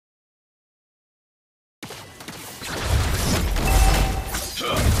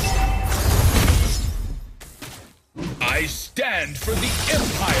I stand for the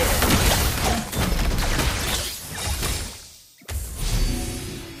Empire!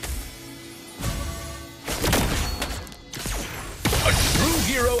 A true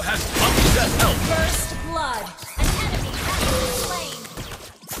hero has come to help! First blood! An enemy has been slain!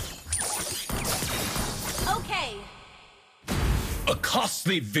 Okay! A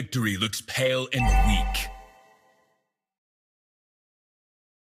costly victory looks pale and weak.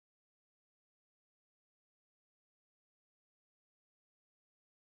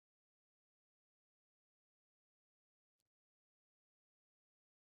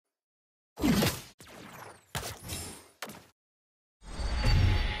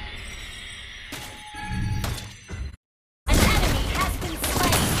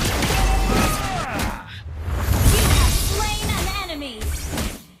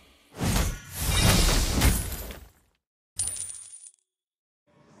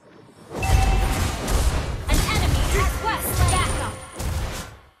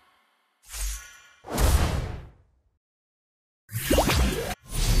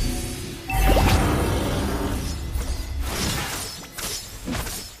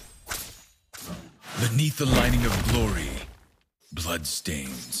 Beneath the lining of glory, blood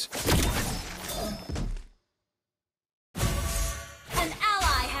stains. An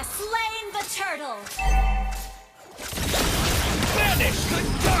ally has slain the turtle! Vanish the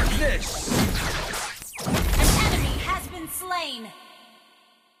darkness! An enemy has been slain!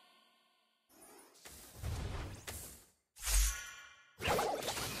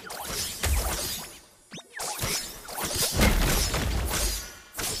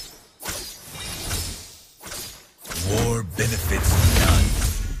 War benefits none.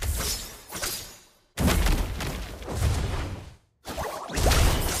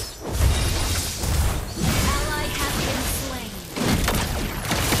 Ally has been slain.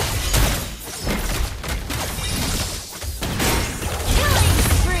 Killing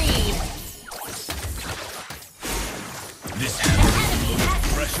spree! This hammer is the has most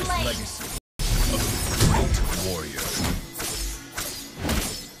been precious slain. legacy of a great warrior.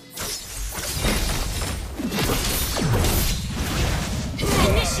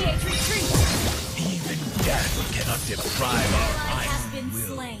 Initiate retreat! Even death cannot deprive our Ally has iron been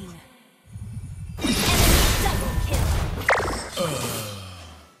will. slain. Enemy double kill.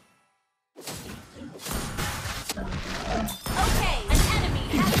 Okay, an enemy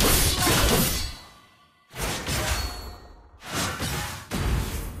has been slain.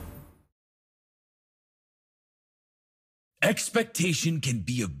 Expectation can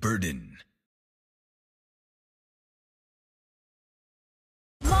be a burden.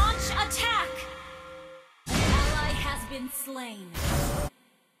 Launch attack! Ally has been slain.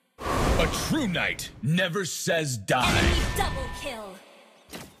 A true knight never says die. Enemy double kill.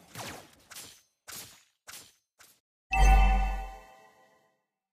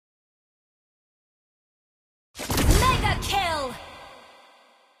 Mega kill!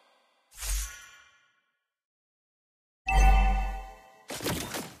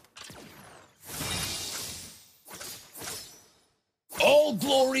 All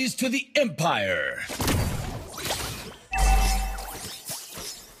glories to the Empire!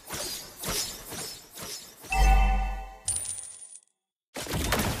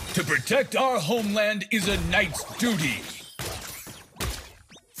 To protect our homeland is a knight's duty.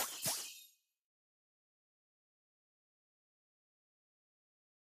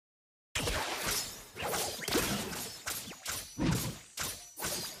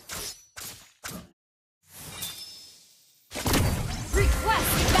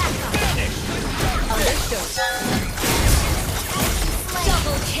 Request backup!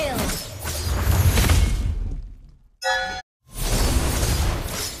 Double kill!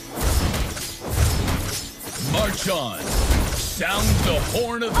 March on! Sound the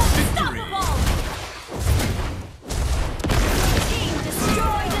horn of victory! Unstoppable! Team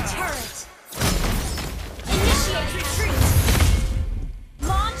destroy the turret! Initiate retreat!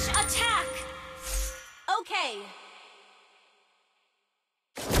 Launch attack! Okay!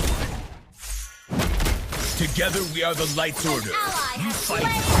 Together we are the Light's Order. Ally You has fight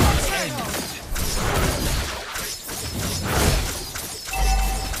slain to the the turtle! end.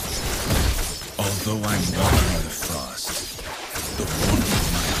 Although I'm walking in the frost, the warmth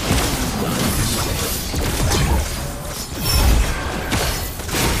of my heart is not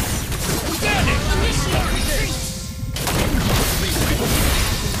Initiate retreat!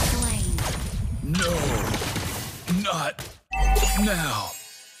 Slain. No, not now.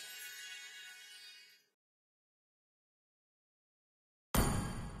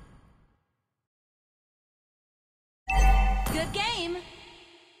 Good game!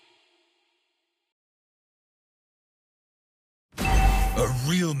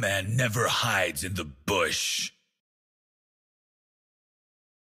 real man never hides in the bush.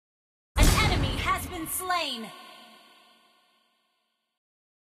 An enemy has been slain.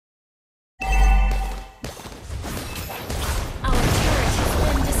 Our turret has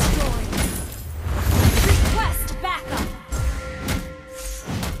been destroyed. Request backup.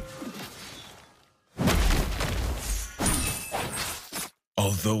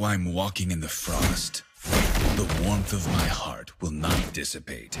 Although I'm walking in the frost, the warmth of my heart will not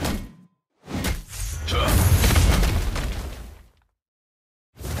dissipate.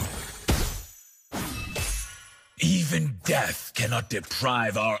 Even death cannot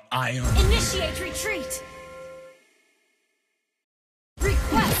deprive our iron. Initiate retreat.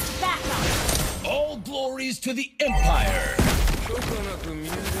 Request backup. All glories to the Empire!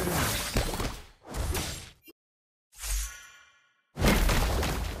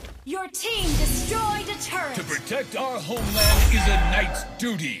 Your team destroyed a turret. To protect our homeland is a knight's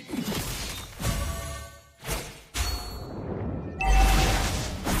duty.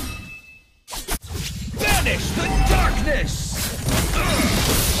 Banish the darkness!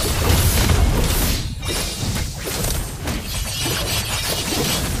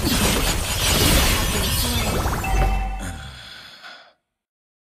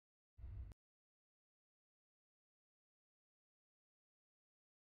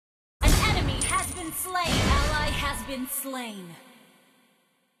 An enemy has been slain. Ally has been slain.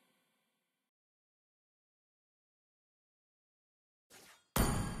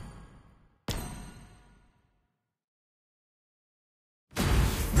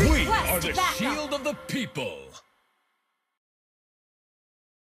 We are the backup. shield of the people.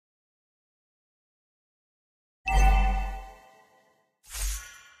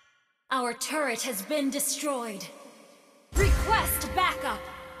 Our turret has been destroyed. Request backup.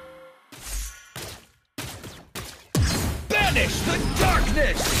 Banish the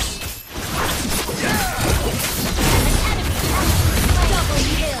darkness! Double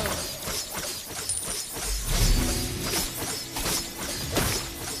kill.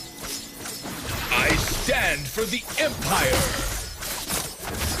 I stand for the Empire!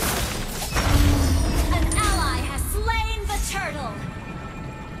 An ally has slain the turtle.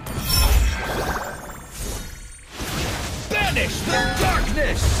 Banish the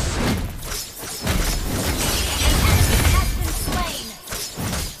darkness! An enemy has been slain.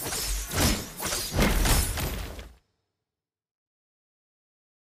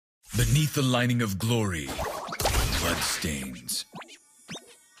 Beneath the lining of glory, bloodstains.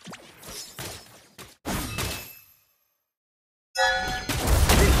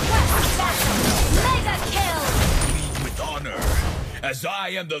 Request backup. Mega kill. Lead with honor, as I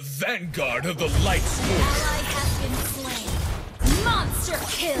am the vanguard of the light sword. Ally has been slain. Monster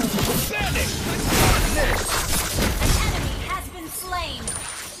kill. Banish the darkness! An enemy has been slain.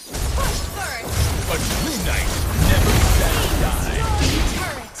 Push first. A true knight never shall die. Destroy the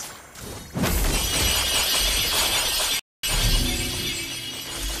turret.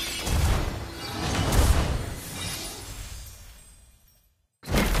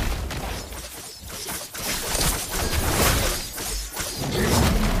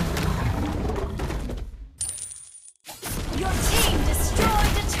 Your team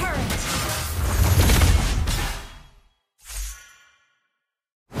destroyed a turret.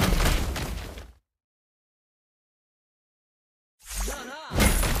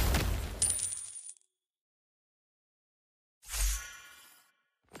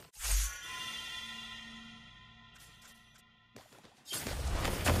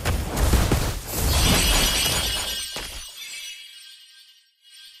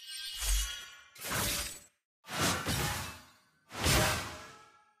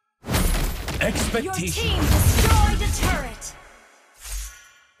 Your Expectation. team destroyed a turret.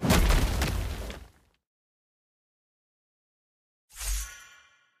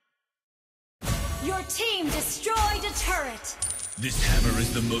 Your team destroyed a turret. This hammer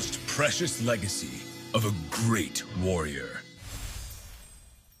is the most precious legacy of a great warrior.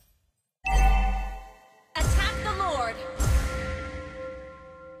 Attack the Lord.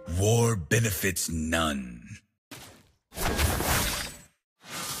 War benefits none.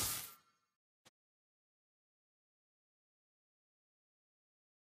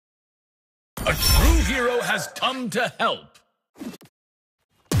 A true hero has come to help.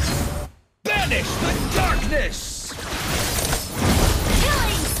 Banish the darkness!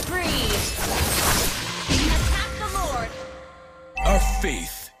 Killing spree. Attack the Lord. Our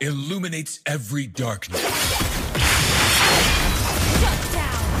faith illuminates every darkness. Shut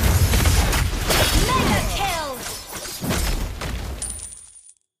down. Mega kill.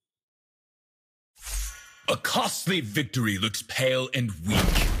 A costly victory looks pale and weak.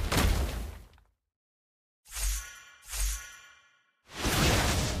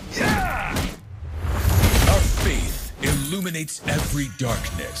 Yeah! Our faith illuminates every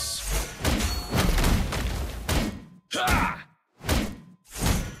darkness. Ha!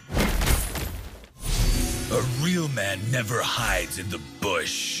 A real man never hides in the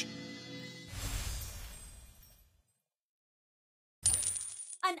bush.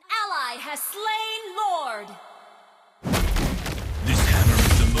 An ally has slain Lord. This hammer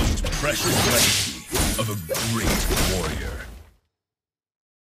is the most precious legacy of a great warrior.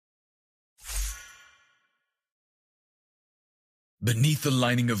 Beneath the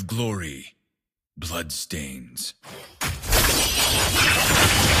lining of glory, blood stains.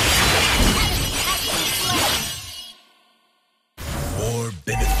 War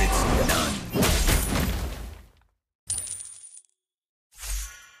benefits none.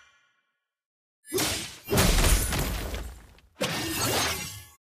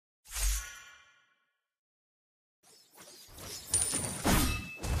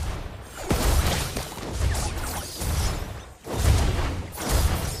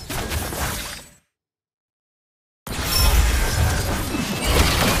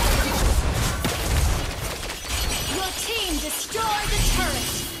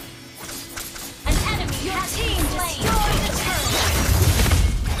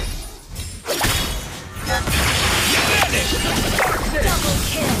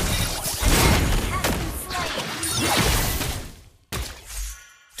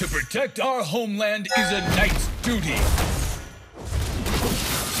 To protect our homeland is a knight's duty.